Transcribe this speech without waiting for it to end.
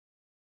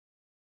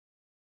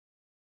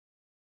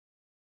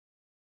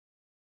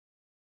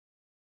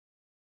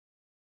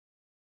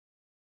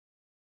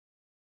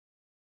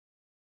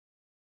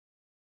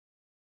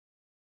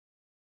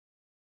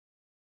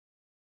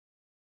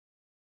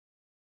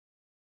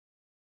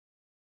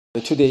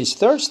Today is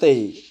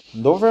Thursday,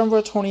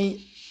 November 30th,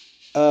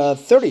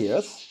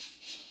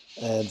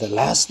 the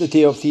last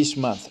day of this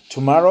month.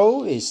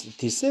 Tomorrow is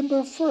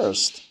December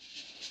 1st.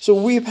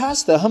 So we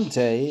passed the hump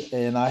day,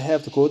 and I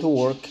have to go to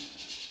work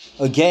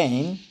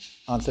again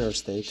on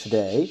Thursday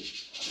today.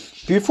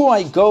 Before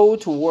I go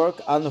to work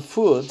on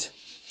foot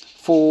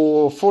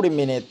for 50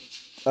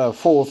 minutes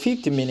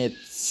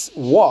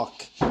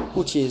walk,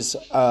 which is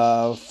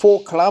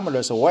 4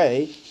 kilometers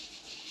away,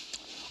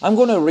 I'm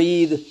going to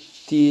read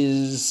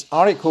this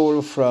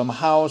article from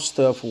How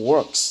Stuff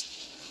Works.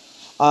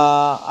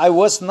 I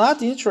was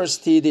not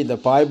interested in the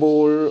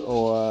Bible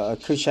or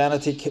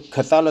Christianity,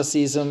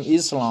 Catholicism,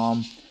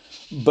 Islam,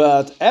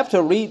 but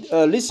after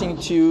listening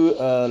to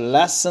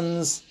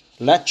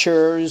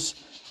lectures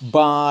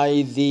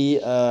by the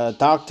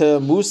Dr.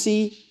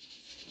 Musi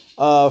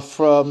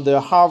from the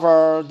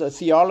Harvard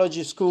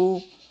Theology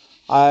School,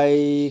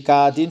 I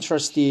got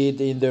interested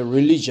in the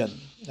religion.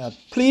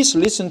 Please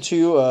listen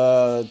to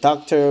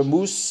Dr.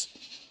 Musi's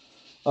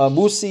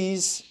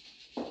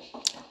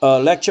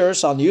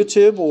lectures on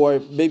YouTube, or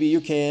maybe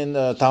you can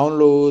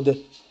download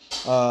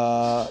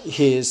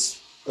his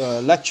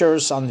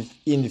lectures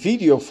in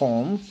video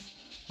form.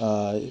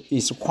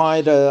 It's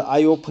quite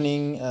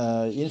eye-opening,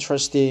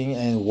 interesting,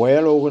 and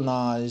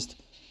well-organized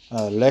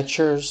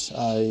lectures.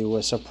 I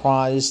was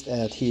surprised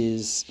at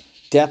his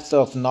depth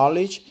of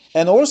knowledge,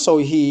 and also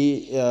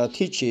he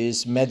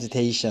teaches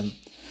meditation.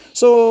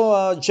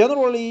 So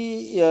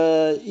generally,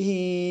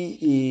 he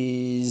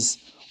is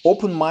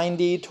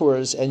open-minded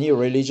towards any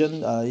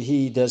religion.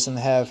 He doesn't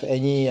have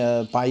any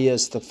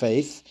biased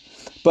faith.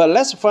 But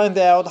let's find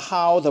out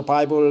how the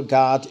Bible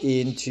got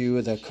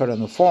into the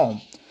current form.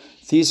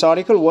 This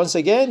article, once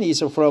again,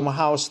 is from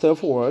How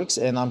Stuff Works,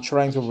 and I'm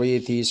trying to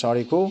read this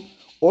article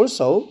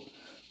also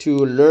to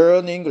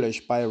learn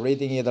English by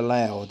reading it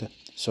aloud.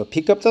 So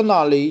pick up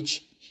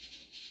knowledge,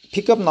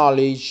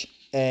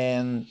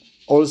 and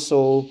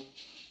also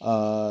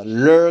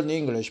learn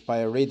English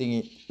by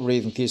reading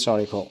this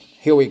article.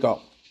 Here we go.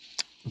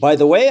 By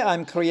the way,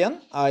 I'm Korean.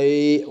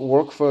 I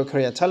work for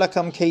Korea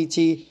Telecom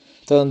KT,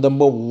 the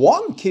number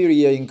 1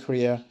 carrier in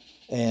Korea,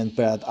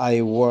 but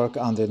I work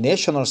on the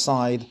national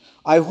side.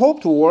 I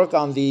hope to work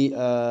on the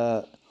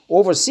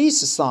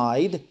overseas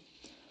side,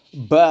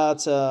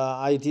 but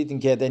I didn't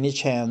get any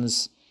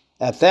chance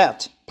at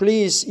that.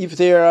 Please, if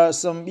there are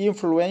some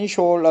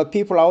influential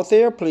people out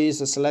there, please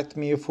select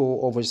me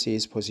for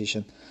overseas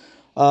position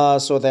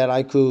so that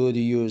I could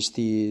use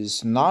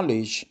this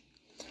knowledge.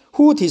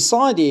 Who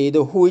decided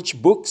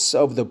which books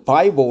of the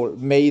Bible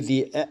made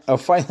the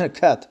final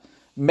cut?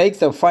 Make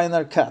the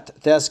final cut.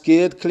 That's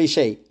good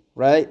cliche,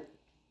 right?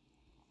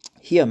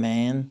 Here,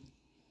 man.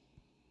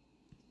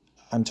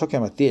 I'm talking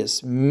about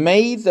this.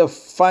 Made the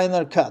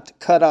final cut,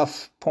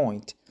 cutoff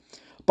point,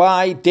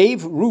 by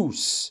Dave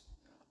Roos,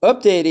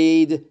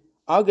 updated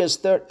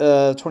August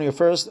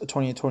 21st,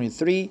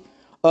 2023.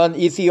 An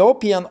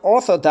Ethiopian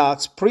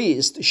Orthodox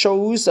priest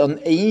shows an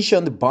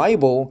ancient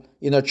Bible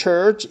in a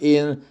church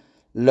in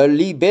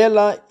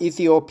Lalibela,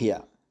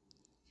 Ethiopia.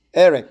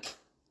 Eric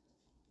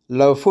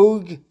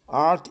Lafug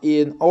Art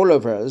in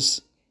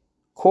Oliver's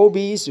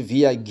copies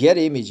via Get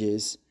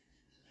Images.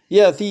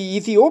 Yeah, the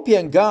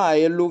Ethiopian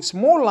guy looks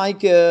more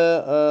like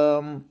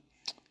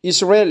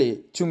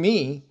Israeli to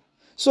me.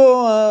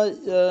 So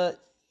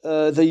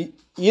the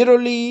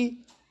Italy,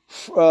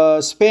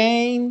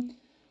 Spain,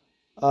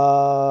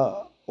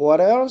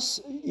 what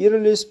else?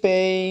 Italy,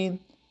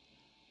 Spain,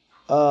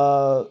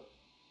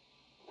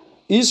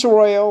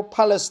 Israel,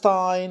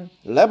 Palestine,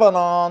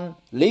 Lebanon,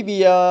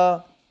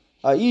 Libya,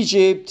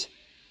 Egypt,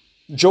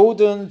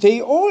 Jordan, they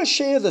all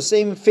share the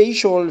same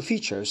facial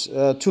features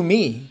to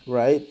me,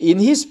 right? In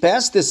his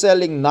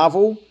best-selling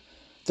novel,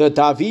 The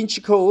Da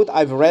Vinci Code,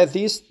 I've read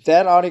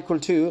that article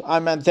too,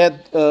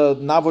 that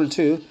novel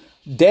too.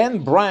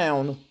 Dan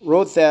Brown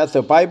wrote that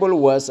the Bible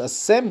was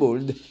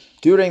assembled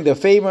during the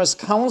famous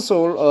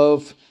Council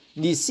of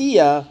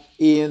Nicaea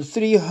in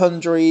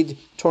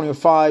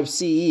 325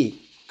 CE,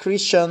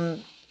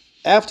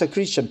 after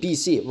Christian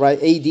BC, right?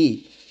 AD,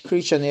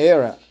 Christian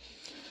era,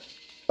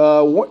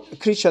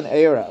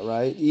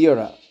 right?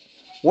 Era.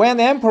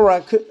 When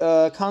Emperor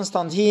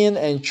Constantine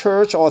and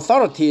church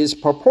authorities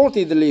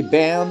purportedly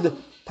banned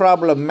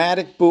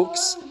problematic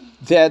books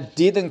that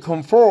didn't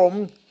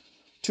conform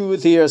to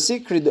their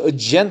secret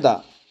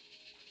agenda.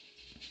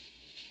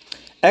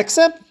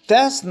 Except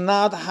that's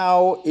not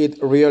how it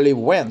really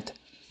went.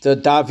 The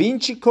Da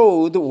Vinci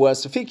Code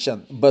was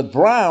fiction, but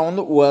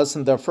Brown was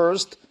the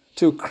first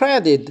to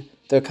credit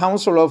the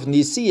Council of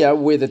Nicaea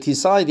with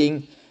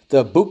deciding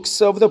the books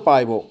of the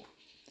Bible.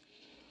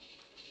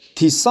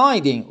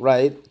 Deciding,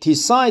 right?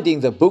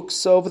 Deciding the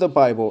books of the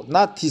Bible.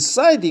 Not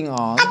deciding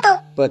on,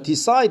 but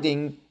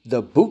deciding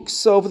the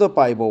books of the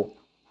Bible.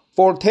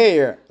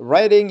 Voltaire,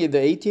 writing in the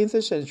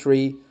 18th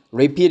century,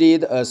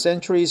 repeated a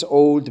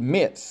centuries-old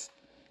myth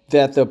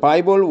that the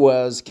Bible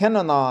was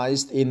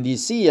canonized in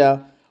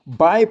Nicaea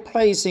by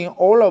placing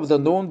all of the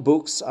known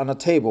books on a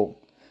table,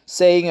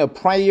 saying a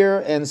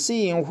prayer and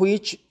seeing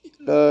which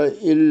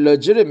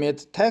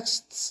illegitimate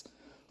texts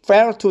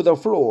fell to the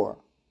floor.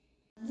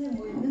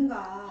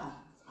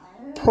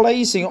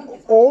 Placing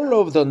all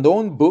of the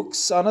known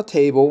books on a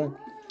table,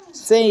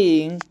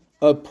 saying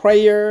a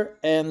prayer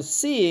and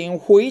seeing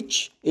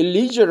which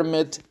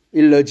illegitimate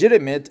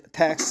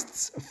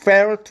texts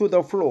fell to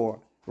the floor,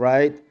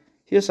 right?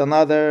 Here's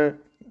another,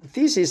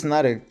 this is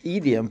not an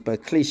idiom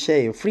but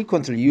cliche,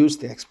 frequently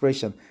used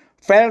expression.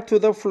 Fell to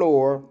the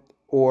floor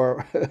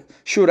or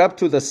shoot up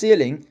to the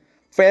ceiling,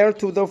 fell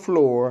to the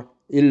floor,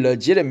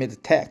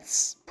 illegitimate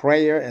texts,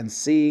 prayer and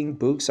seeing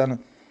books on.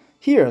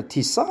 Here,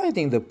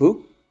 deciding the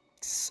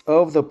books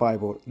of the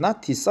Bible,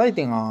 not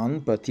deciding on,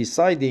 but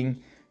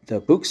deciding the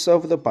books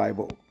of the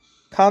Bible.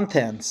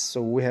 Contents,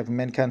 so we have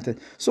many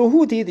contents. So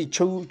who did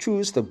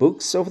choose the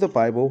books of the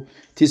Bible?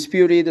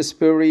 Disputed,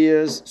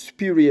 spurious,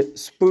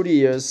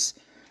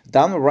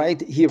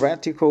 downright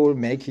heretical,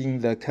 making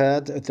the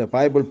cut, the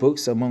Bible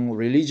books among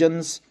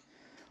religions.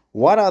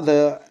 What are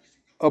the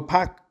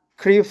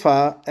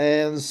apocrypha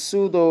and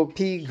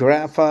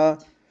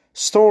pseudepigrapha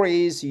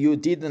stories you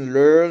didn't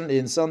learn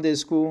in Sunday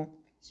school?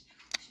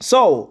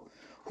 So,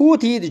 who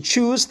did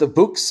choose the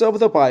books of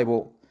the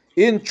Bible?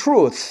 In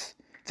truth,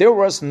 there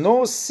was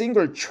no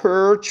single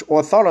church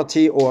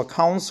authority or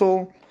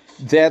council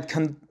that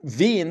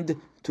convened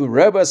to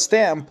rubber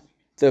stamp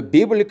the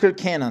biblical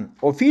canon,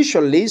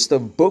 official list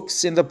of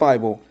books in the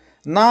Bible,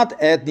 not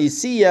at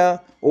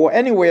Nicaea or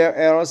anywhere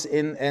else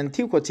in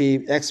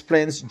antiquity,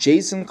 explains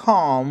Jason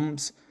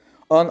Combs,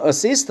 an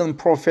assistant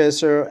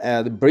professor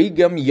at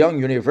Brigham Young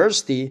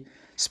University,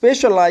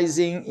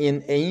 specializing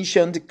in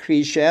ancient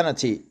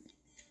Christianity.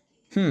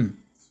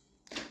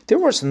 There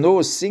was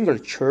no single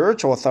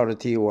church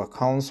authority or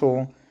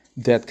council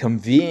that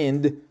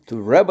convened to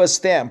rubber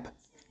stamp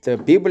the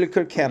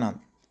biblical canon,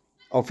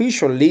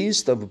 official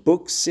list of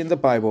books in the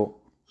Bible.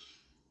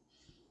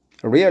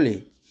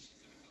 Really?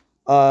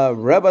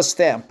 Rubber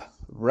stamp,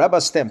 rubber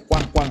stamp.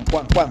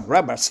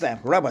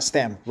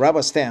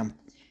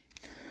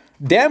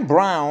 Dan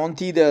Brown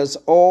did us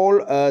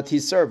all a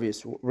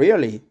disservice.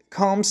 Really?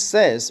 Combs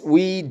says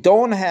we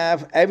don't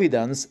have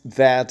evidence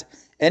that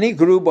any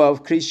group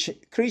of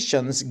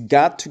Christians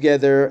got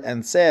together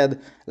and said,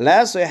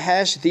 let's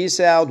hash this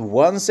out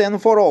once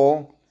and for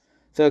all.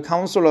 The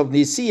Council of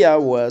Nicaea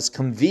was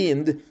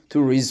convened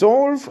to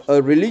resolve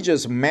a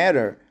religious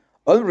matter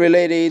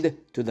unrelated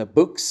to the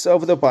books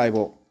of the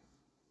Bible.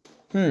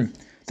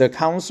 The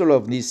Council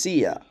of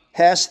Nicaea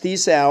hashed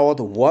this out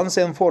once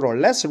and for all.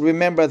 Let's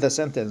remember the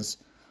sentence.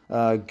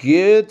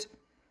 Good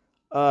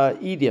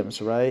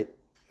idioms, right?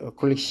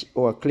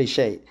 Or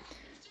cliche.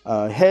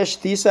 Hash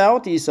this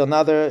out is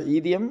another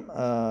idiom.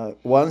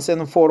 Once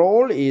and for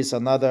all is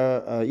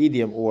another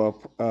idiom or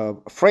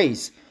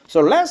phrase. So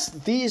let's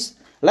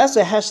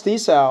hash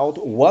this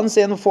out once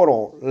and for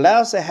all.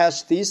 Let's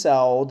hash this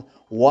out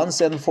once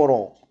and for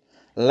all.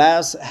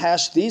 Let's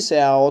hash this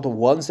out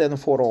once and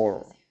for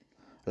all.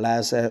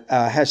 Let's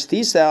hash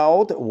this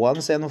out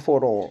once and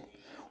for all.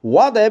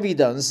 What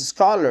evidence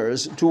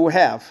scholars do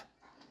have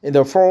in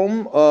the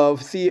form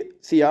of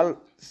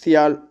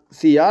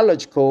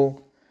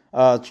theological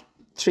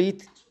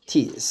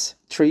treatise,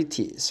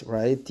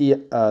 right?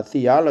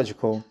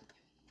 Theological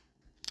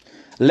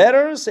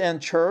letters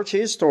and church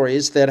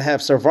histories that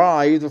have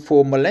survived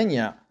for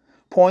millennia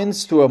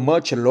points to a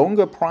much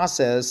longer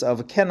process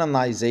of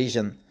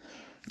canonization.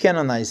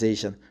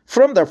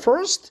 From the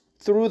 1st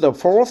through the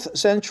 4th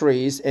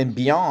centuries and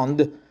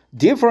beyond,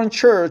 different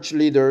church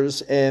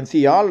leaders and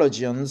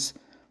theologians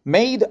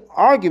made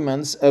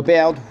arguments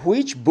about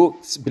which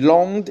books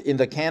belonged in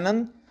the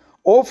canon,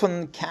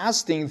 often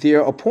casting their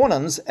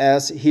opponents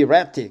as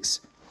heretics.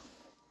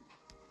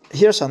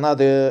 Here's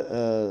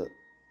another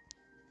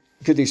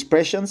good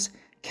expressions.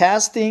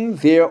 Casting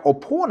their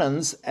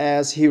opponents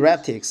as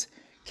heretics.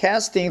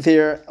 Casting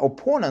their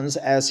opponents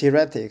as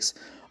heretics.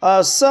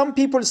 Some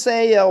people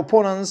say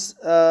opponents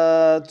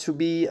to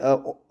be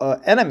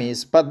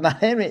enemies, but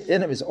not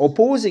enemies,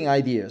 opposing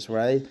ideas,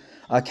 right?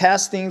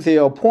 Casting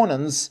their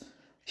opponents,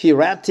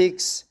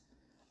 heretics,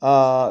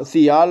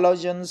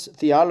 theologians,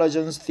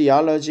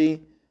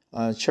 theology,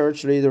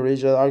 church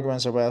leader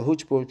arguments about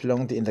which book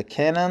belonged in the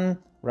canon,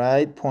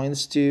 right?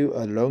 Points to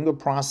a longer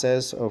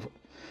process of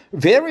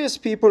various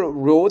people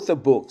wrote the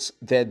books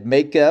that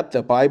make up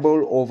the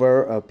Bible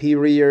over a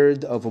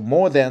period of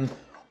more than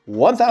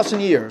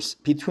 1,000 years,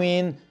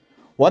 between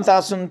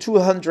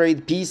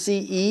 1,200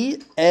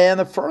 BCE and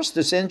the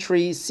 1st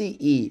century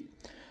CE.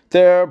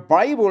 The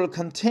Bible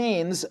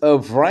contains a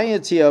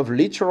variety of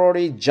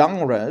literary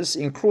genres,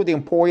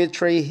 including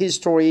poetry,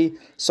 history,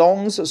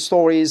 songs,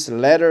 stories,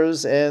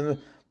 letters, and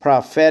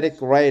prophetic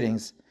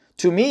writings.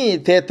 To me,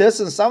 that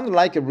doesn't sound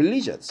like a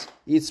religious.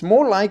 It's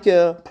more like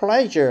a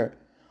pleasure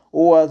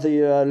or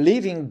the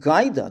living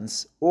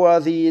guidance or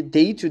the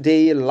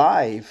day-to-day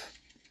life.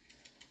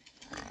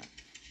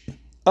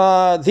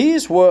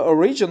 These were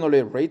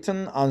originally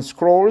written on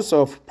scrolls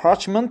of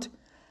parchment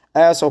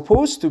as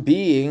opposed to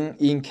being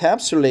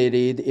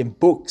encapsulated in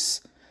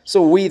books.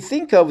 So we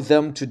think of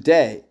them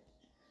today,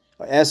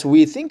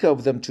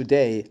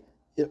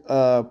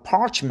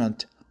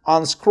 parchment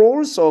on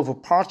scrolls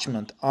of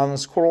parchment,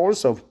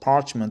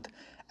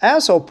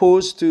 as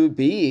opposed to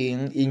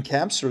being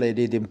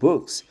encapsulated in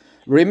books.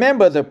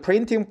 Remember, the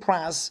printing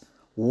press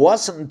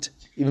wasn't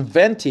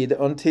invented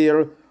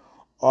until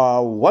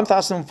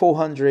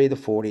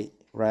 1440,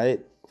 right?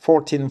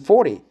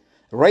 1440.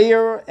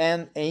 Rare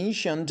and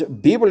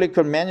ancient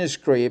biblical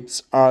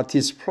manuscripts are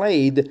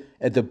displayed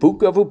at the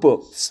Book of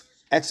Books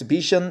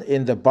exhibition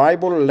in the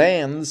Bible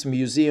Lands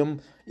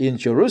Museum in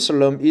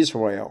Jerusalem,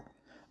 Israel.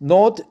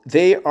 Note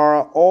they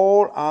are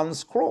all on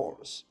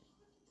scrolls.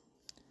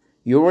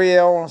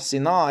 Uriel,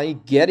 Sinai,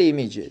 Getty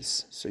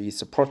Images, so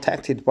it's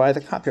protected by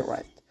the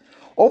copyright.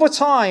 Over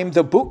time,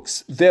 the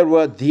books that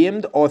were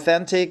deemed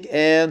authentic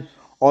and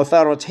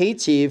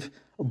authoritative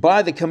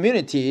by the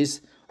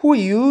communities who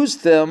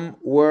used them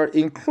were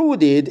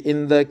included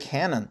in the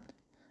canon,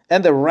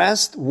 and the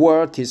rest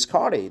were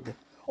discarded.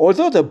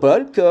 Although the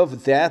bulk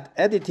of that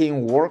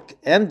editing work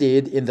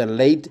ended in the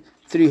late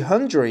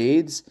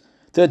 300s,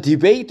 the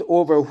debate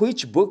over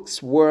which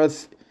books were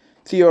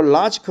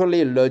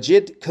theologically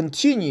legit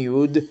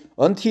continued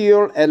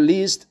until at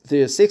least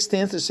the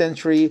 16th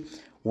century,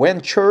 when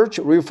church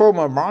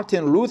reformer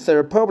Martin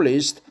Luther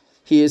published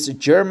his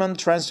German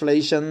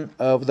translation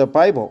of the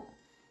Bible.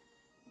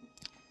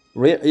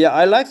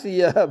 I like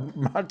the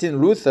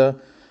Martin Luther.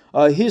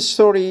 His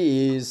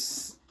story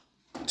is,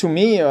 to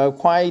me,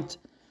 quite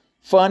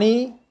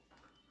funny,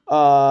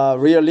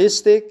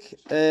 realistic,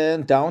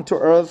 and down to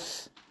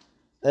earth.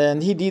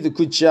 And he did a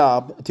good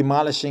job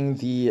demolishing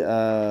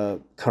the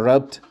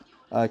corrupt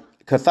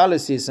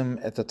Catholicism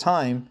at the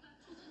time.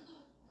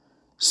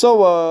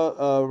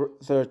 So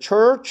the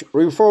church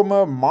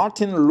reformer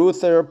Martin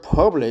Luther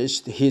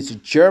published his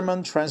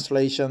German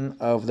translation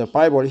of the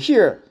Bible.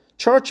 Here,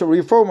 church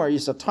reformer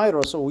is a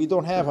title, so we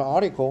don't have an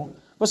article.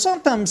 But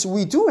sometimes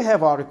we do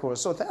have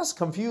articles, so that's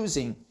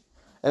confusing.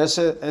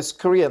 As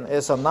Korean,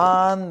 as a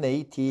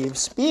non-native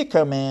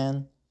speaker,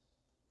 man.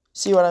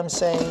 See what I'm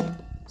saying?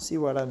 See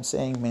what I'm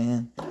saying,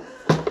 man?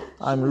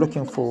 I'm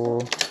looking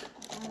for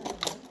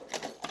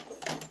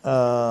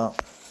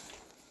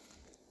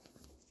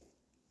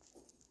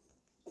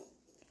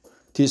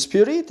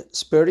disputed,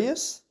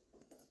 spurious,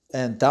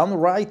 and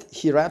downright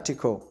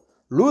heretical.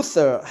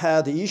 Luther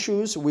had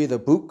issues with the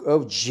book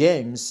of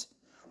James,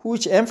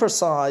 which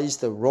emphasized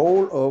the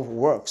role of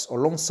works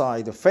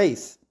alongside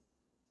faith.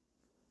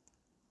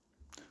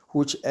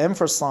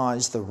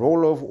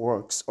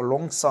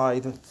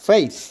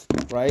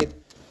 Right?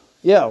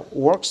 Yeah,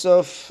 works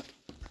of...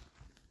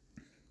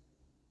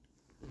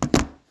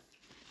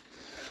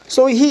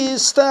 So he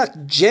stuck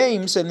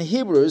James and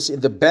Hebrews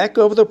in the back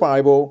of the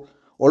Bible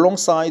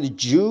alongside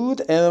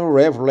Jude and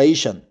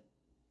Revelation.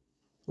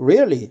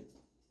 Really?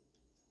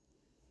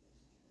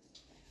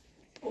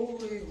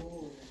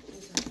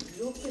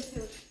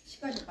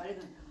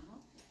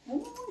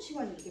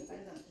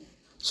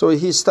 So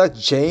he stuck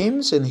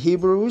James and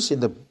Hebrews in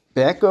the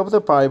back of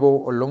the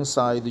Bible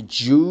alongside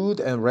Jude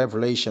and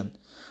Revelation,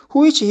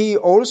 which he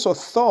also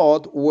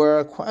thought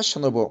were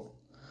questionable.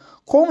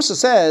 Holmes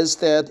says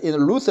that in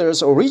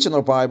Luther's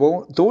original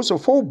Bible, those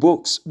 4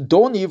 books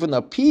don't even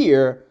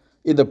appear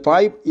in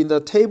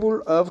the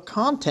table of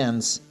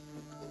contents.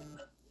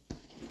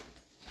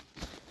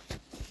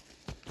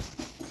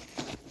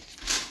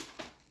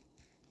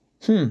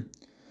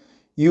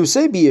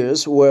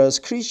 Eusebius was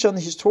a Christian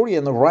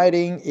historian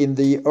writing in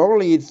the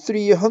early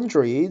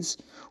 300s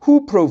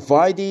who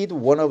provided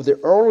one of the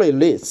early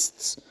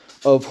lists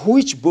of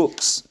which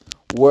books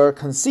were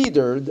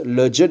considered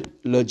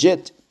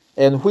legit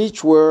and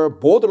which were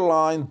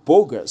borderline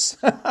bogus.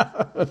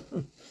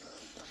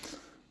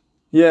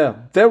 Yeah,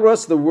 that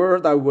was the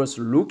word I was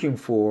looking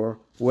for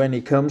when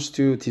it comes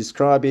to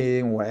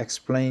describing or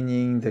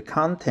explaining the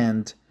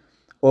content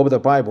of the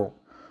Bible.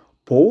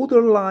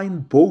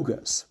 Borderline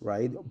bogus,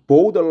 right?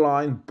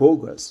 Borderline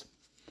bogus.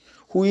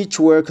 Which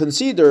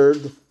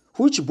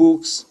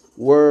books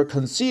were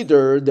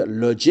considered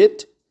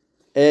legit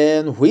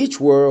and which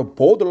were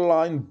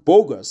borderline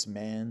bogus,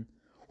 man.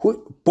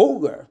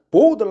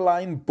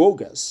 Borderline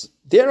bogus.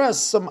 There are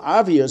some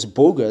obvious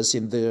bogus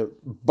in the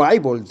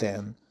Bible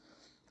then.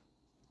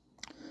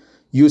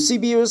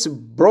 Eusebius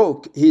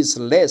broke his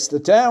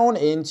list down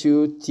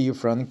into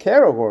different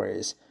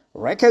categories: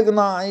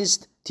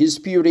 recognized,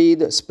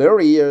 disputed,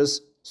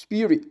 spurious,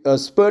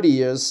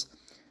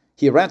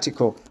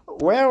 heretical.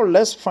 Well,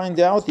 let's find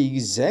out the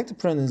exact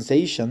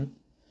pronunciation.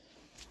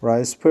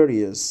 Right,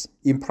 spurious,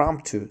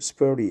 impromptu,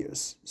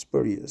 spurious,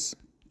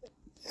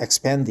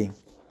 expanding.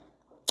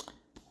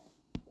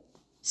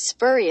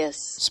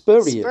 Spurious.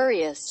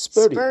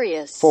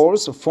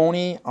 False,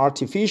 phony,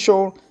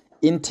 artificial,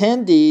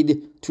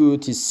 intended to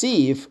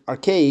deceive,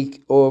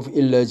 archaic, of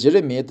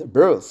illegitimate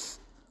birth,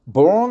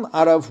 born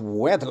out of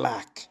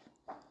wedlock.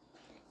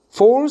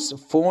 False,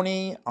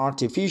 phony,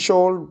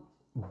 artificial,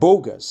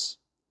 bogus.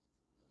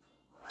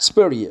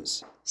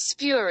 Spurious.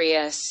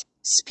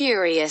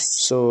 Spurious.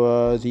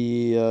 So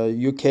the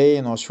UK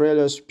and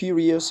Australia,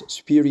 spurious.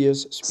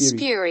 Spurious.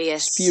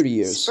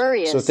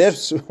 So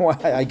that's why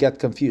I get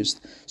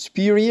confused.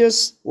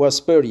 Spurious or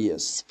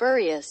spurious?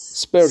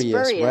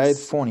 Spurious, right?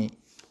 Funny.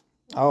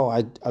 Oh,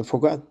 I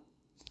forgot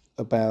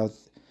about,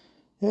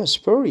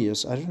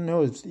 spurious. I don't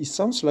know. It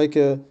sounds like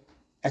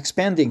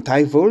expanding,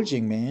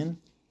 diverging, man.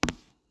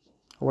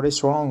 What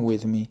is wrong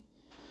with me?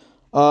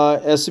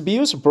 As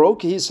Beers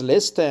broke his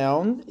list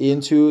down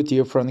into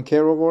different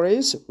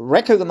categories,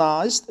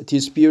 recognized,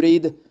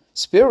 disputed,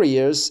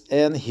 spurious,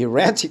 and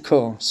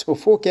heretical. So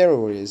 4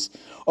 categories.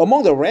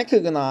 Among the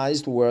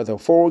recognized were the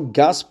 4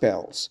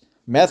 Gospels: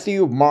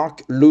 Matthew,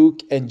 Mark,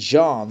 Luke, and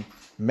John.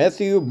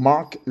 Matthew,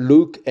 Mark,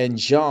 Luke, and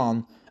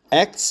John.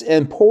 Acts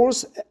and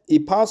Paul's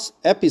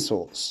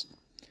epistles.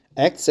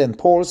 Acts and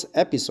Paul's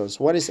epistles.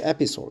 What is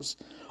epistles?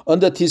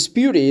 Under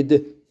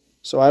disputed,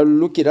 so I'll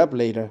look it up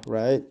later,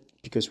 right?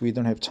 Because we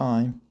don't have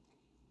time.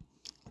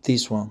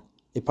 This one,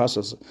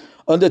 epistles.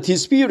 Under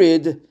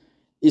disputed,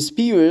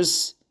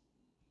 Eusebius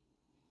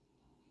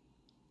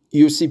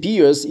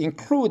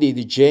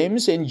included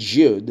James and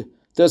Jude,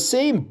 the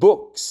same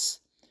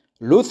books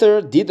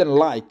Luther didn't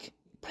like,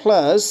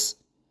 plus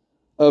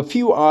a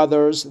few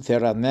others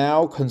that are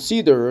now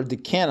considered the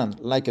canon,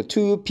 like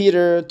 2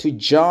 Peter, 2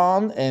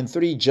 John, and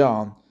 3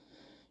 John.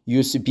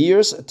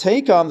 Eusebius'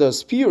 take on the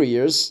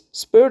spurious,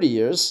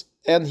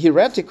 and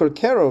heretical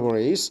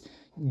categories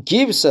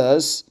gives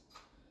us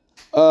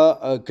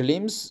a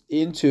glimpse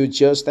into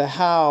just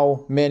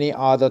how many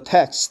other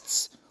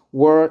texts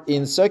were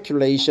in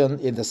circulation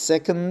in the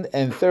 2nd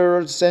and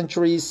 3rd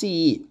century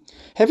CE.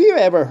 Have you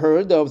ever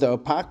heard of the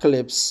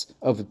Apocalypse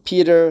of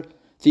Peter,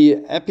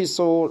 the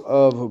Epistle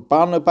of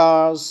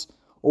Barnabas,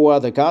 or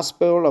the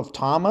Gospel of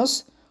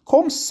Thomas?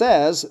 Holmes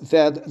says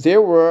that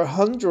there were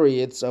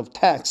hundreds of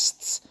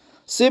texts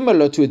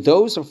similar to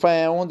those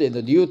found in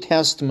the New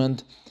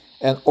Testament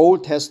and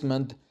Old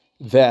Testament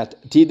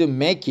that didn't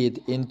make it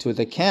into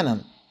the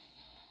canon.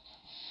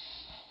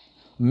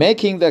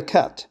 Making the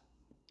cut.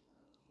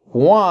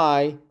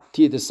 Why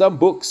did some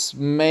books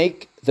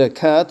make the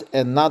cut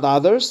and not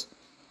others?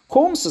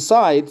 Holmes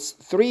cites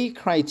 3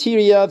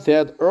 criteria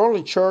that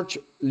early church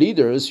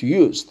leaders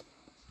used.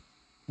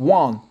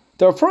 1.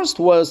 The first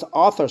was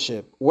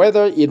authorship,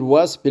 whether it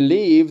was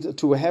believed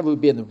to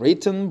have been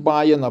written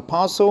by an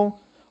apostle,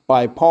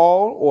 by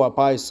Paul, or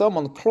by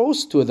someone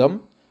close to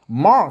them.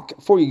 Mark,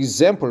 for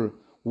example,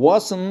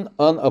 wasn't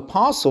an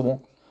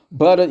apostle,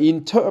 but an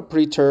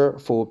interpreter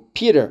for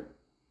Peter.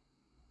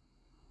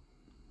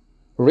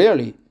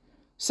 Really?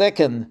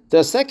 Second,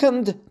 the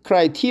second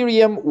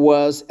criterion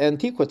was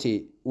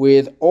antiquity,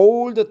 with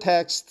old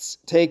texts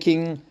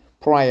taking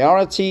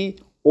priority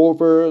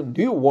over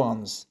new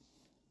ones.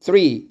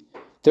 3.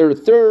 The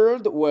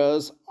third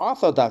was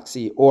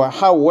orthodoxy, or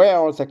how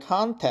well the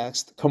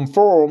context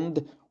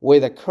conformed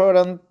with the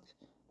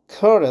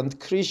current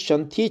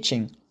Christian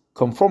teaching.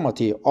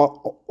 Conformity,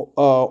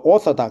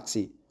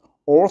 orthodoxy.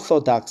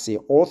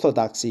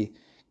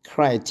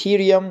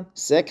 Criterion,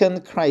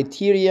 second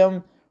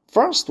criterion.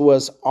 First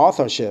was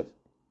authorship.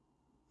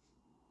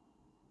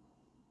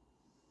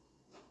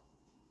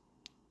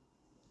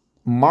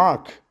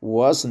 Mark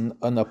wasn't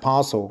an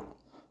apostle,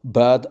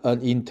 but an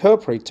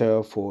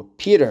interpreter for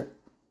Peter.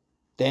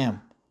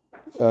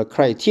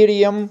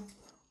 Criterion,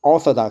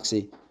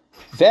 orthodoxy.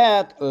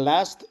 That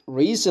last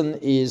reason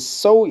is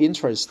so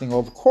interesting,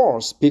 of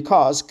course,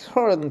 because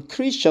current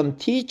Christian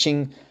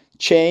teaching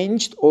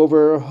changed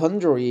over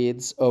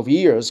hundreds of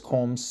years,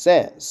 Holmes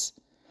says.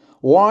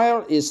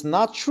 While it's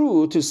not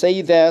true to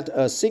say that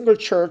a single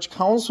church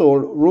council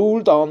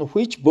ruled on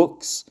which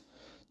books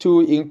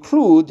to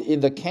include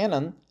in the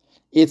canon,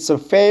 it's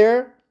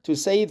fair to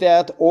say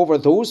that over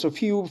those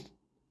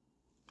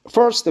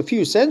first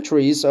few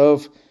centuries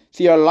of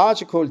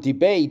theological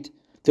debate,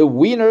 the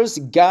winners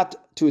got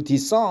to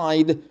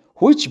decide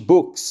which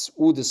books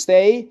would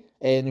stay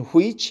and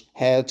which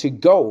had to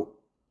go.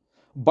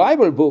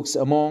 Bible books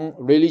among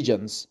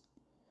religions.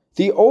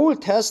 The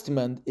Old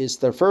Testament is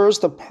the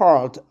first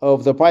part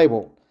of the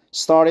Bible,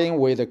 starting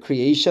with the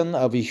creation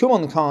of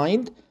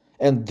humankind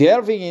and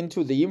delving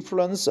into the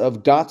influence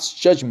of God's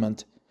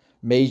judgment,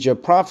 major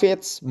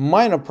prophets,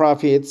 minor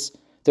prophets,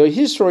 the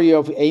history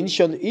of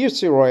ancient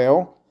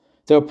Israel,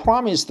 the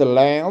promised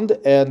land,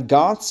 and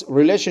God's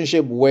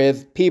relationship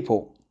with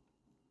people.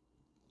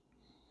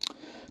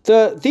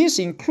 This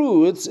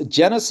includes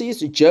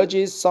Genesis,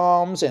 Judges,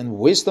 Psalms, and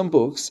wisdom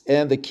books,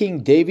 and the King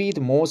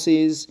David,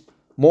 Moses,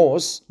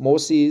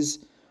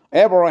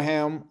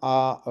 Abraham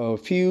are a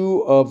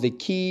few of the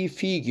key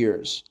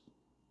figures.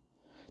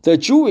 The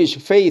Jewish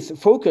faith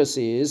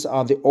focuses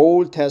on the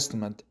Old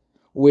Testament,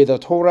 with the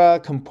Torah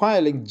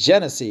compiling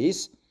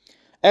Genesis,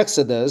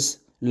 Exodus,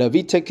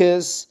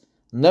 Leviticus,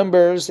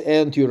 Numbers,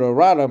 and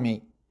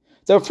Deuteronomy.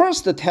 The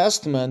First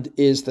Testament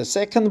is the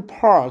second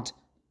part.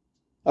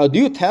 A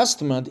New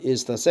Testament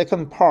is the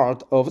second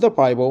part of the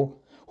Bible,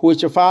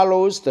 which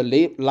follows the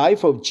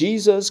life of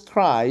Jesus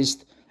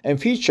Christ and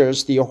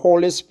features the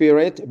Holy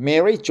Spirit,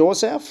 Mary,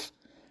 Joseph,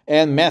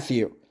 and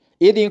Matthew.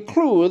 It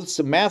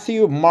includes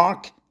Matthew,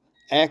 Mark,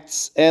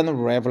 Acts,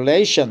 and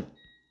Revelation.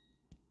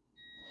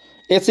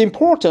 It's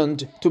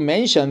important to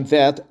mention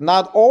that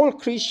not all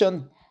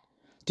Christian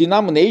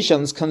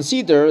denominations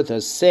consider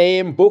the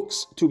same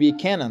books to be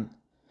canon.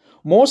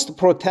 Most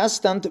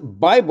Protestant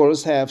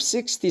Bibles have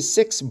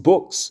 66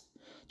 books,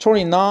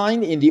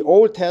 29 in the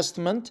Old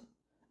Testament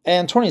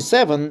and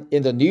 27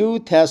 in the New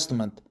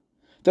Testament.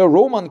 The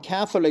Roman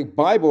Catholic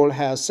Bible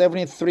has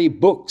 73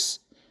 books,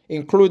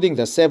 including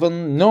the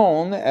 7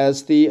 known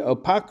as the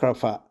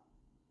Apocrypha.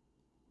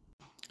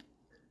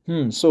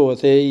 So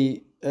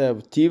they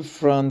have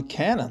different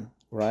canon,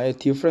 right?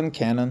 Different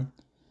canon.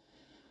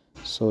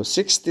 So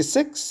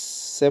 66,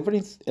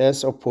 70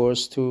 as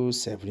opposed to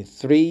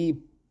 73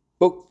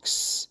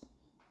 books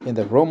in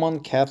the Roman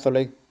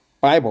Catholic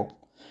Bible,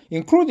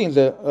 including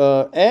the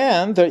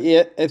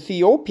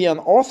Ethiopian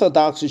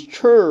Orthodox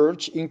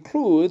Church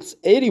includes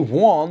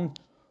 81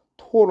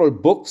 total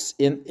books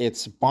in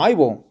its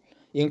Bible,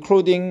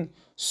 including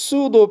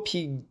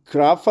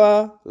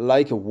pseudepigrapha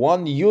like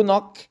one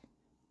eunuch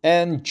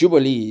and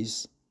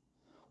jubilees.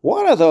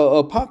 What are the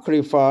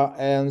Apocrypha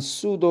and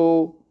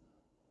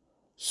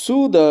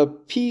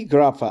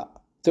pseudepigrapha?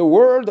 The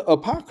word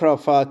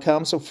Apocrypha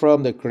comes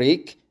from the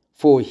Greek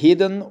for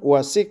hidden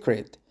or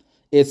secret.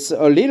 It's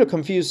a little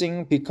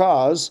confusing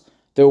because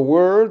the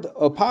word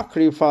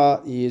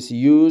Apocrypha is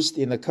used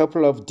in a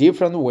couple of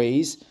different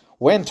ways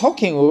when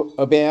talking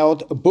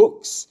about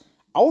books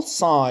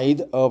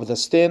outside of the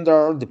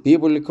standard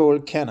biblical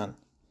canon.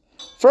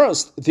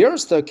 First,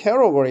 there's the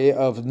category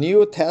of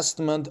New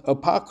Testament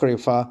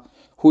Apocrypha,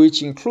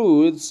 which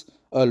includes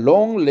a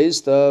long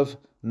list of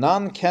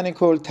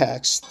non-canonical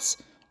texts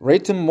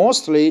written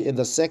mostly in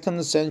the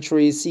 2nd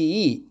century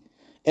CE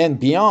and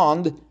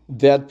beyond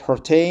that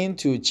pertain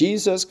to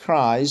Jesus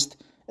Christ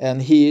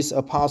and his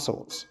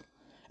apostles.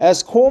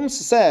 As Combs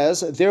says,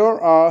 there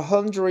are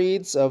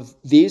hundreds of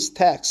these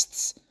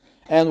texts,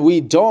 and we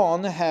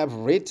don't have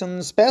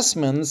written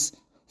specimens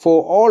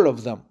for all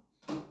of them.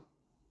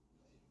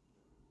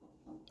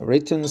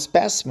 Written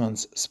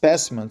specimens.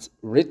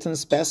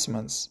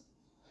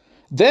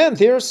 Then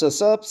there's a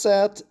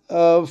subset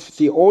of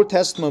the Old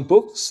Testament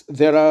books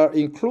that are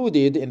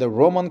included in the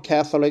Roman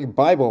Catholic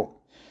Bible.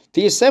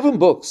 These 7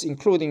 books,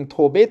 including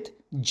Tobit,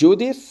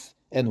 Judith,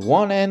 and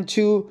 1 and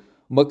 2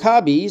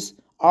 Maccabees,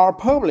 are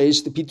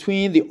published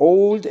between the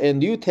Old and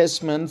New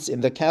Testaments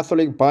in the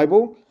Catholic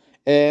Bible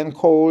and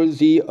called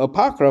the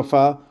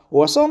Apocrypha,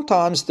 or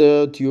sometimes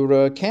the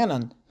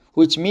Deuterocanon,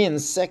 which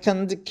means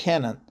second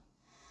canon.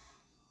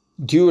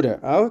 Right?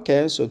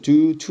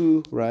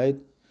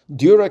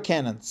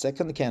 Deuterocanon,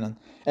 second canon.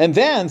 And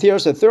then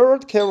there's a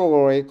third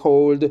category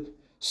called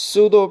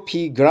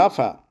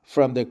pseudepigrapha,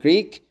 from the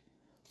Greek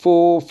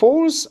for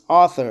false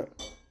author.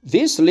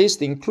 This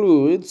list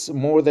includes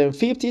more than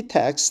 50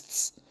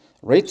 texts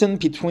written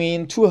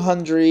between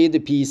 200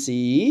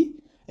 BCE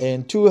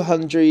and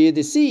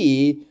 200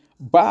 CE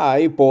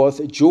by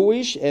both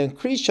Jewish and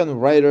Christian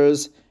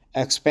writers,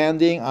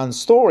 expanding on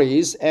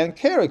stories and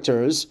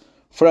characters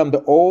from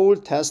the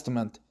Old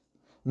Testament.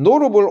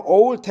 Notable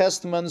Old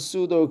Testament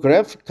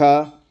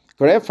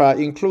pseudepigrapha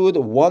include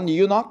 1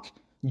 eunuch,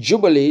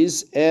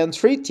 jubilees, and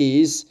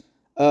treatise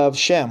of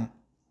Shem.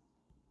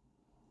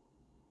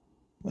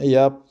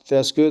 Yep,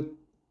 that's good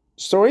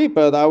story,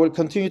 but I will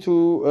continue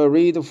to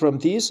read from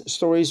these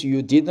stories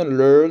you didn't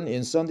learn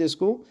in Sunday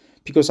school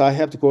because I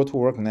have to go to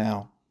work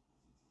now.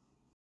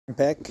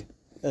 Back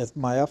at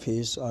my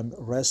office, I'm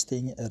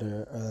resting at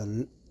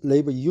a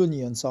labor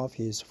union's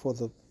office for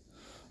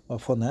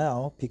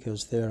now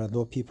because there are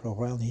no people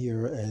around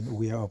here and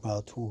we are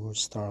about to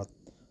start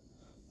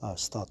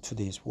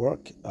today's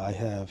work. I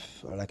have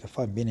like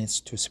 5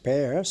 minutes to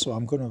spare, so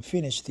I'm going to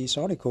finish this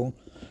article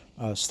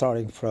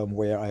starting from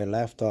where I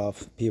left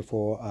off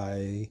before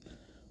I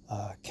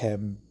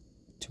came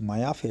to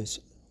my office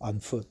on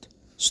foot.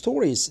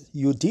 Stories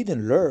you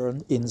didn't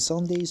learn in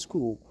Sunday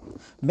school.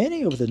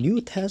 Many of the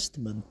New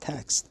Testament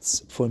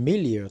texts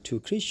familiar to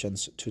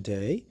Christians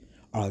today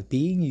are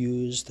being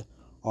used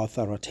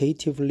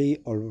authoritatively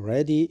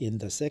already in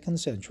the 2nd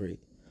century.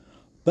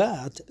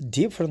 But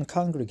different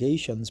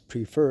congregations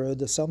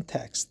preferred some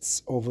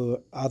texts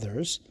over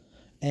others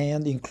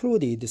and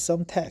included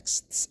some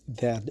texts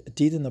that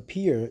didn't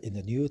appear in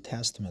the New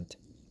Testament.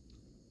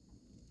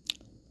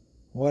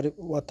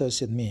 What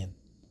does it mean?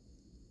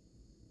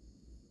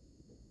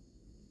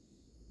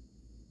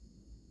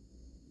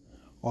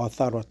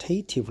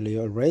 Authoritatively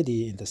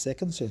already in the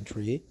 2nd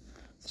century,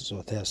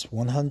 so that's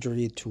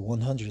 100 to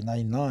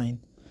 199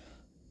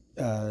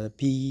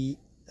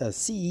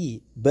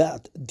 BCE,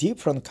 but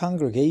different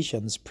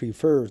churches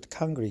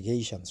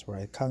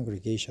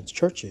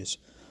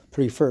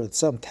preferred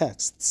some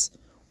texts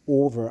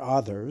over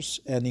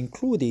others and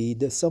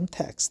included some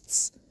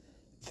texts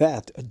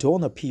that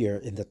don't appear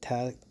in the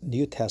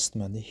New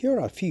Testament. Here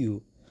are a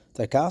few.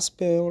 The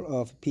Gospel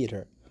of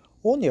Peter.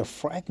 Only a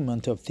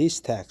fragment of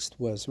this text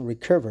was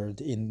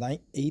recovered in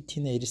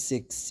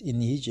 1886 in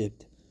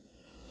Egypt,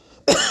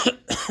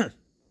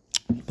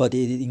 but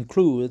it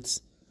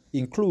includes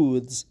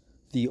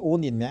the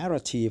only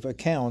narrative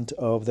account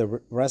of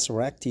the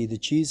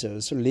resurrected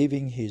Jesus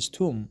leaving his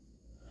tomb.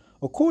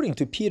 According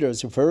to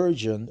Peter's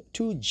version,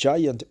 two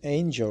giant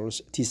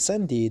angels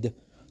descended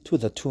to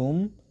the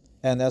tomb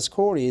and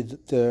escorted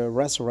the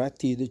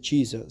resurrected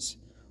Jesus,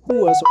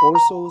 who was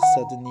also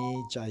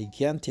suddenly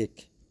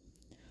gigantic.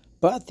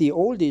 But the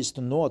oldest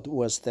note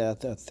was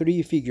that the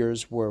three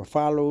figures were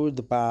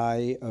followed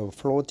by a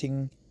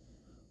floating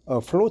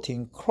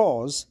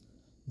cross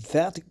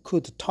that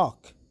could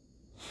talk.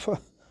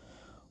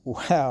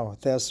 Wow,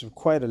 that's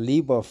quite a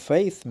leap of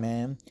faith,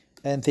 man.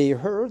 And they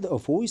heard a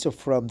voice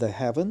from the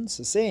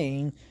heavens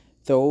saying,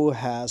 "Thou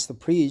hast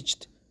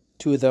preached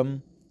to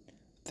them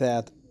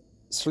that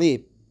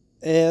sleep."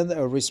 And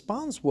a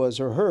response was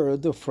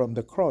heard from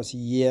the cross,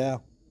 "Yeah."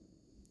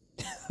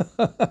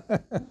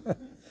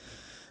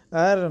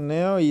 I don't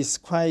know, it's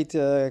quite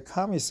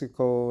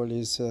comical,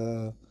 it's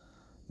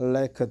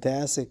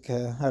lackadaisic,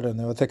 I don't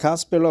know. The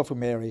Gospel of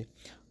Mary.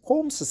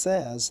 Holmes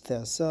says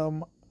that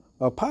some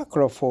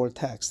apocryphal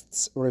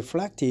texts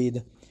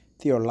reflected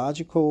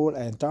theological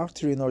and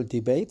doctrinal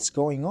debates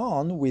going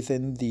on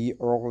within the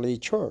early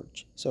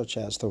church, such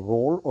as the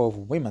role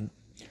of women.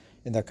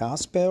 In the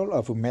Gospel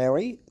of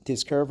Mary,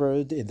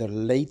 discovered in the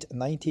late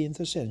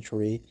 19th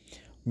century,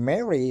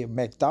 Mary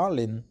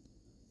Magdalene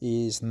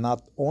is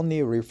not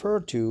only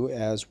referred to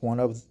as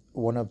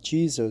one of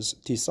Jesus'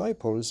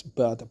 disciples,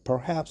 but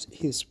perhaps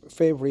his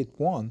favorite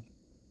one.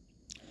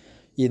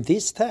 In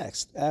this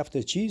text,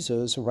 after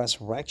Jesus'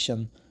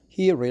 resurrection,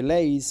 he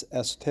relays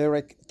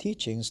esoteric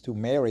teachings to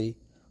Mary,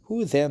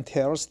 who then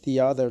tells the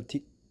other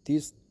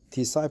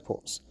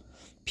disciples.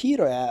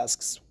 Peter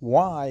asks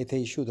why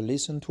they should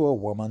listen to a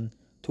woman,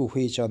 to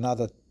which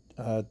another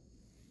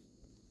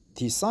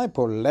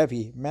disciple,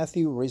 Levi,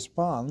 Matthew,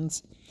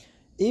 responds,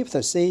 "If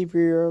the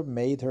Savior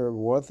made her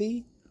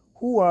worthy,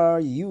 who are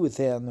you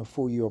then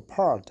for your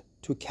part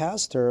to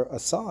cast her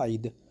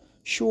aside?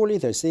 Surely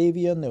the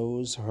Savior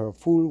knows her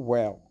full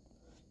well.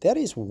 That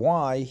is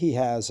why he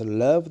has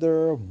loved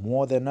her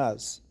more than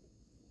us."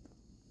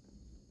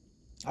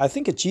 I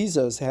think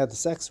Jesus had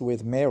sex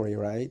with Mary,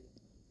 right?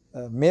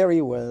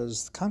 Mary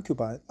was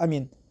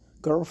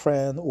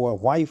girlfriend or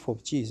wife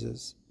of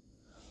Jesus.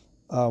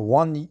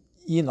 One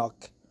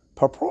Enoch,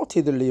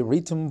 purportedly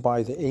written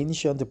by the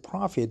ancient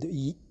prophet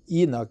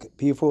Enoch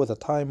before the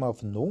time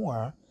of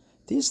Noah,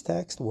 this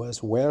text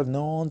was well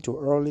known to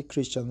early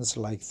Christians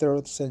like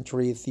 3rd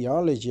century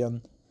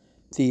theologian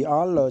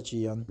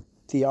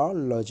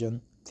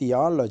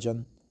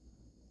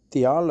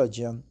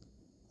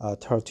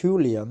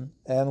Tertullian,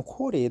 and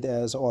quoted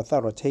as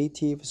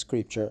authoritative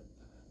scripture.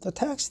 The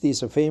text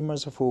is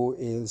famous for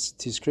its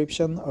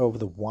description of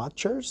the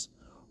watchers,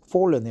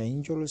 fallen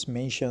angels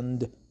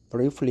mentioned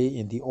briefly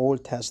in the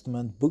Old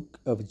Testament book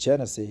of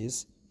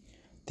Genesis.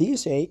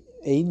 These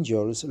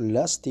angels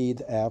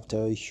lusted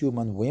after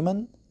human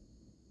women.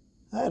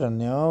 I don't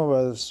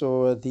know,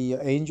 so the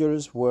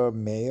angels were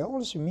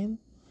males, you mean?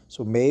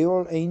 So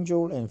male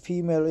angel and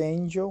female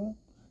angel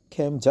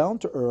came down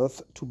to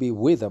earth to be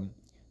with them,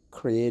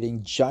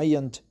 creating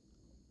giant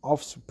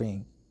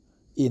offspring.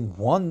 In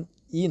 1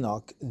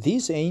 Enoch,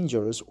 these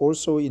angels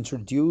also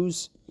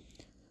introduce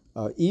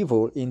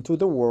evil into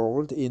the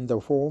world in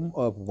the form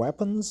of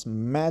weapons,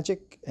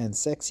 magic, and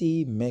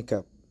sexy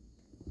makeup.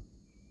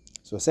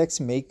 So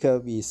sexy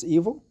makeup is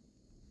evil?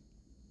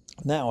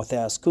 Now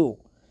that's cool.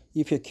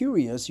 If you're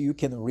curious, you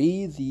can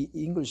read the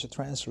English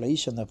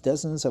translation of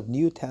dozens of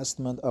New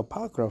Testament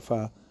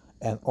Apocrypha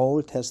and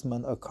Old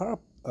Testament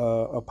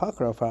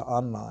Apocrypha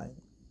online.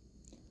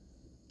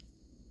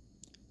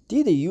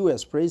 Did the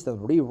U.S.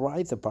 president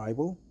rewrite the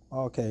Bible?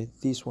 Okay,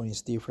 this one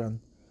is different.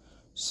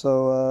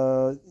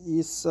 So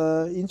it's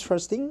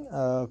interesting,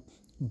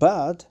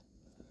 but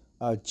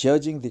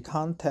judging the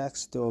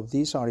context of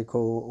this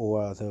article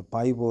or the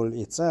Bible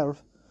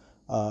itself,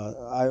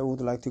 I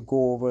would like to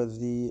go over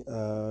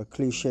the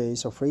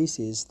cliches or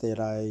phrases that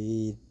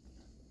I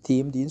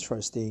deemed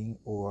interesting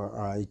or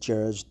I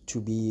judged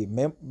to be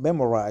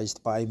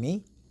memorized by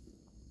me.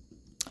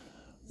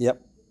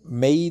 Yep,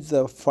 made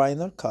the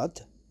final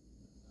cut,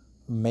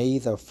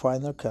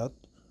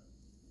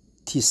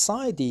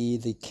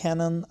 decided the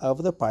canon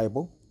of the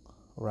Bible,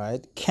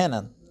 right?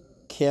 Canon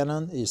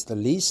is the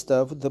list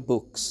of the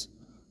books.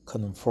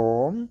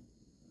 Confirm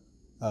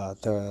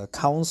the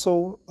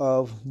Council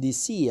of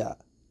Nicaea,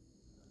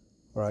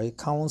 right?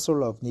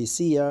 Council of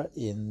Nicaea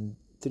in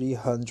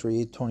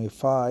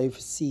 325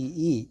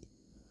 CE.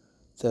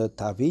 The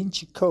Da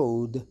Vinci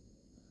Code,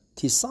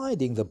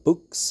 deciding the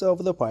books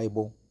of the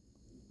Bible.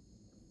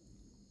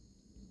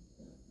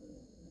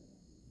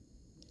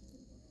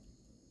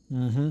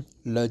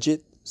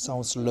 Legit,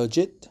 sounds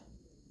legit.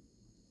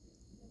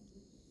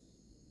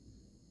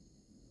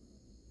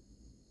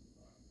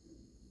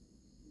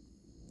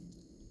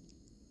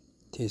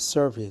 This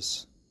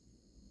service.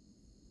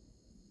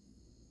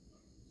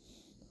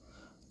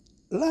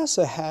 Let's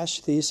hash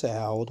this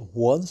out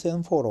once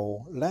and for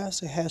all.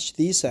 Let's hash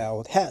this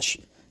out. Hash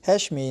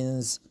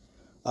means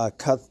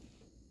cut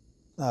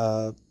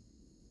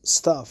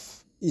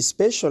stuff,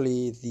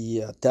 especially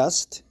the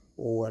dust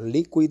or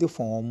liquid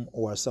form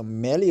or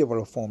some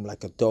malleable form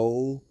like a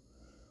dough,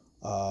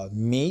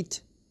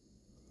 meat,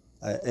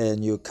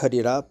 and you cut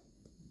it up.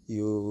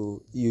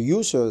 You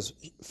use a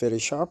very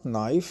sharp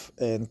knife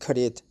and cut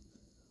it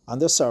on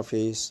the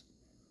surface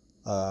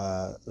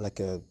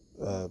like a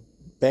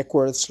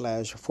backward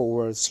 /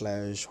 forward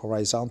 /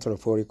 horizontal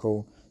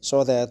vertical,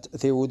 so that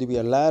there would be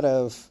a lot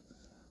of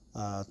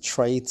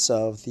traits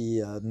of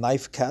the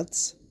knife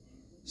cuts.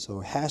 So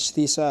hash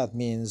this out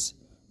means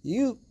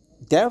you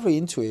delve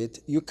into it,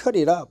 you cut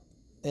it up,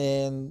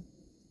 and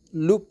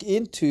look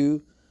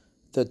into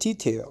the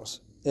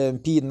details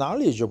and be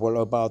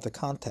knowledgeable about the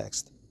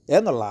context.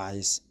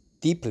 Analyze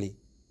deeply,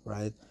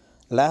 right?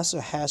 Let's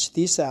hash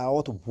this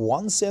out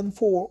once and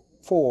for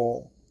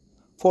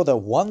the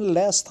one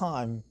last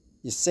time.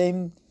 The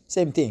same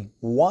thing.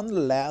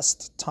 One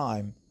last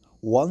time,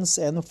 once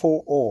and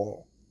for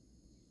all.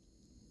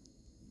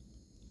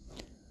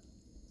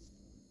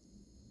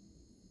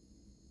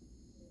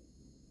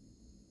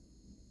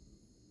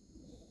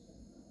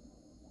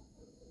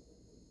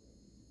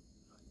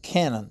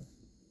 Canon.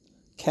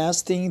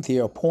 Casting the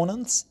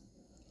opponents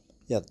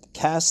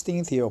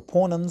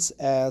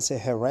as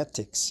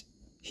heretics.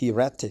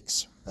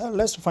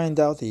 Let's find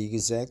out the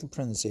exact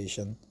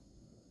pronunciation.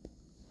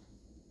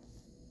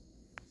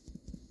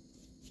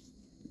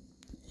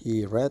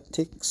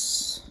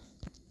 Heretics.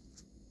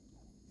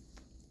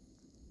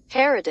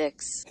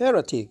 Heretics.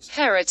 Heretics.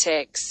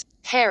 Heretics.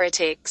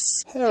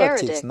 Heretics.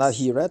 Heretics, not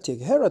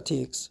heretic.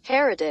 Heretics.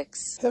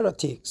 Heretics.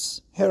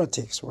 Heretics.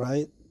 Heretics,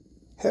 right?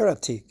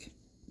 Heretic.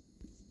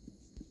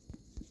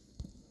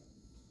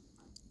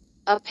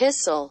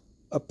 Epistle.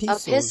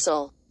 Epistles.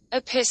 Epistle.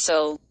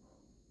 Epistle.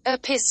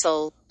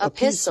 Epistle. Epistle.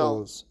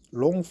 Epistles.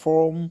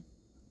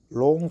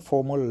 Long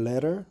formal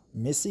letter,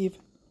 missive.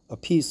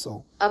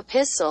 Epistle.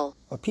 Epistle.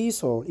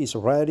 Epistle is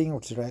writing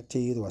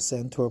directed or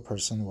sent to a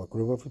person or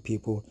group of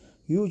people,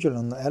 usually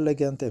an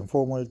elegant and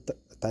formal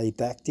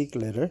didactic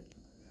letter.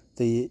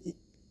 The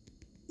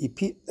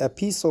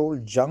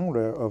epistle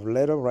genre of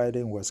letter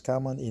writing was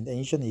common in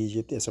ancient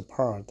Egypt as a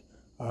part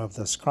of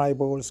the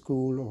scribal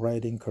school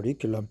writing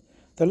curriculum.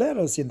 The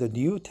letters in the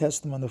New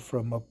Testament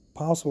from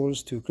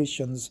apostles to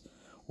Christians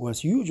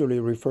was usually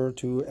referred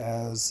to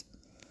as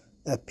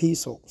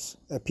epistles.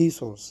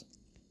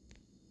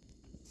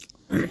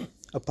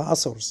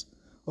 Apostles.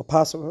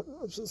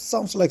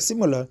 Sounds like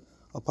similar.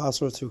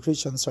 Apostles to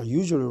Christians are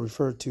usually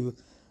referred to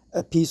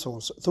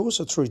epistles. Those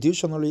are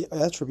traditionally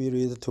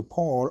attributed to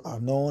Paul are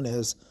known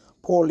as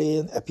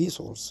Pauline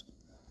epistles,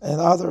 and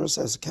others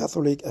as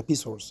Catholic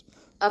epistles.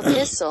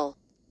 Epistle.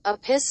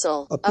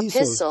 Epistle.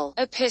 Epistle.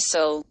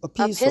 Epistle.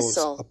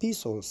 Epistles.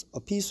 Epistle.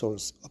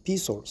 Epistles. Epistles.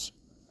 Epistles.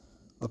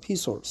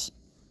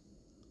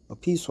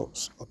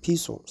 Epistles.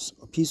 Epistles.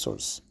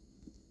 Epistles.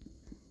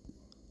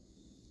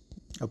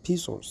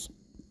 Epistles.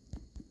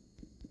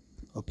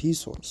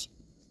 Epistles.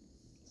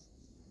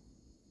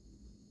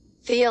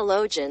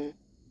 Theologian.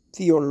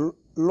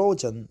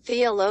 Theologian.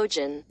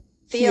 Theologian.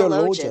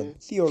 Theologian. Theologian.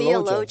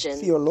 Theologian.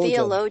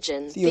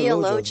 Theologian.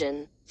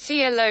 Theologian.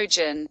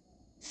 Theologian.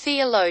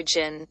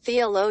 Theologian. Theologian.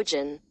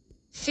 Theologian.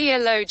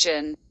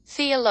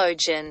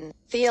 Theologian.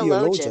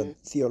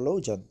 Theologian.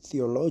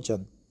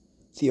 Theologian.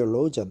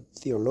 Theologian.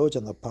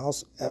 Theologian.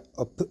 Epistles.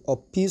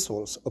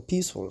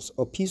 Epistles.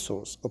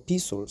 Epistles.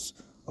 Epistles.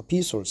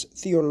 Epistles.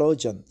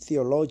 Theologian.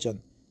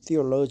 Theologian.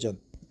 Theologian.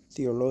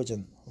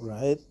 Theologian.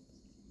 Right?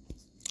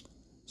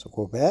 So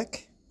go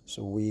back.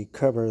 So we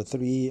cover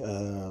 3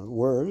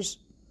 words,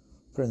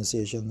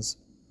 pronunciations.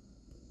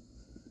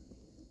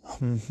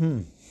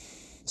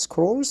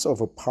 Scrolls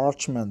of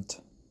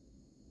parchment.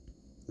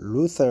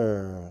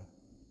 Luther.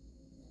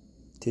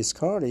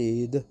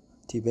 Discarded.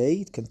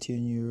 Debate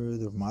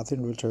continued.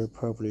 Martin Luther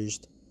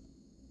published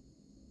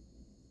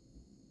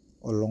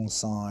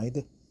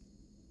alongside.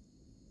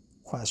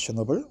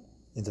 Questionable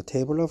in the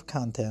table of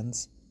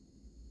contents.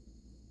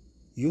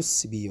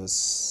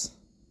 Eusebius.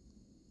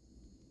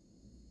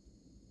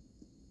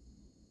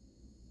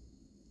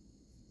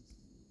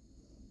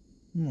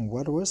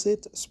 What was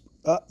it?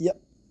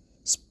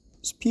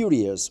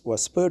 Spurious or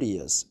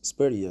spurious,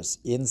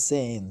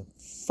 insane,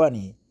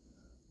 funny,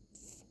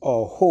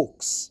 or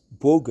hoax,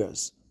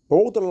 bogus,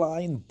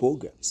 borderline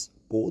bogus,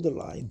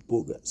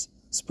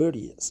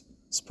 spurious,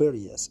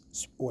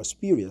 or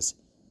spurious,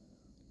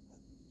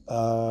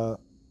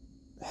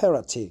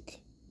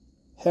 heretic,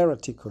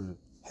 heretical,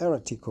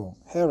 heretical,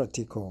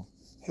 heretical,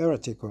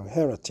 heretical,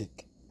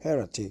 heretic,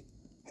 heretic,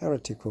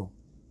 heretical.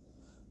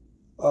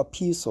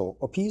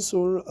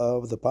 Epistle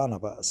of the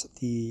Barnabas,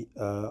 the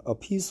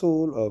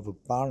epistle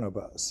of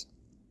Barnabas,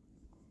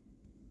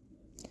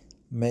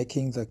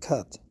 making the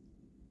cut.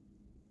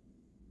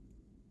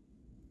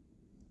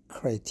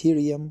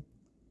 Criterion,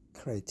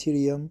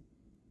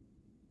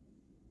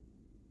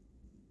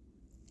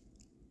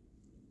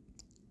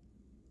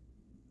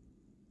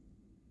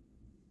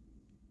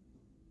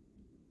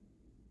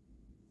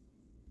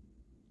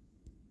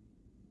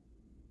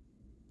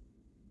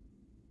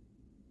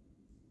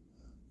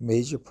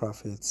 major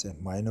prophets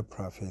and minor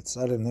prophets.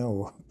 I don't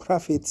know.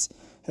 Prophets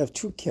have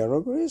 2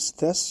 categories.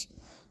 That's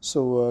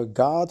So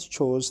God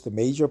chose the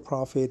major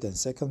prophet and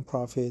second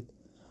prophet.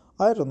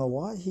 I don't know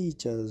why he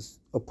just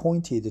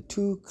appointed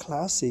two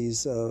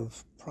classes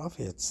of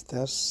prophets.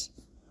 That's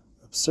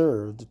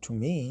absurd to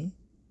me.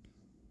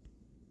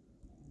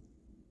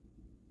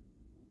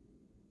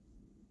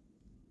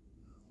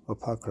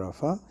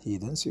 Apocrypha,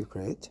 hidden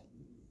secret.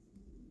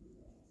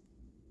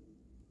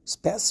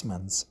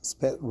 Specimens,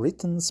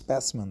 written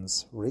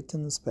specimens.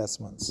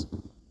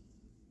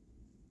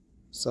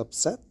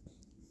 Subset,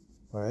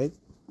 right?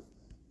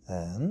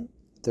 And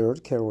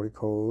third category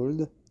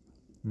called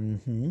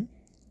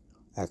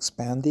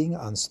expanding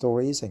on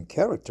stories and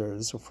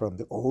characters from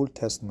the Old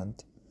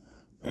Testament.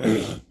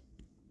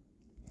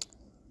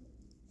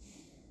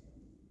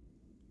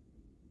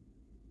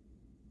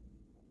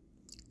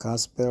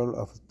 Gospel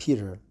of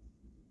Peter.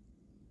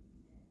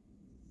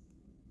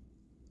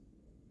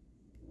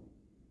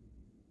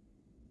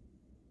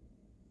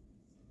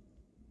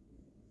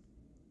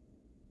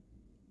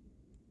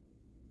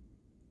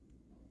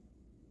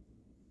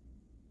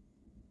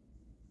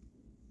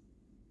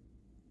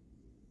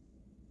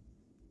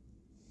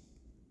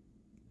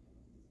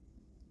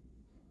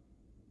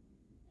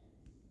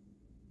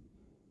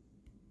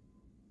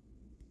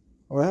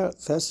 Well,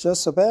 that's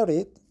just about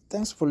it.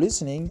 Thanks for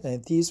listening.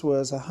 And this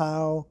was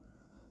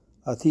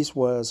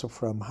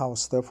from How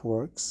Stuff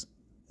Works,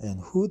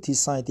 and who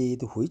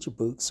decided which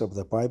books of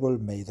the Bible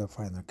made the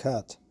final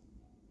cut.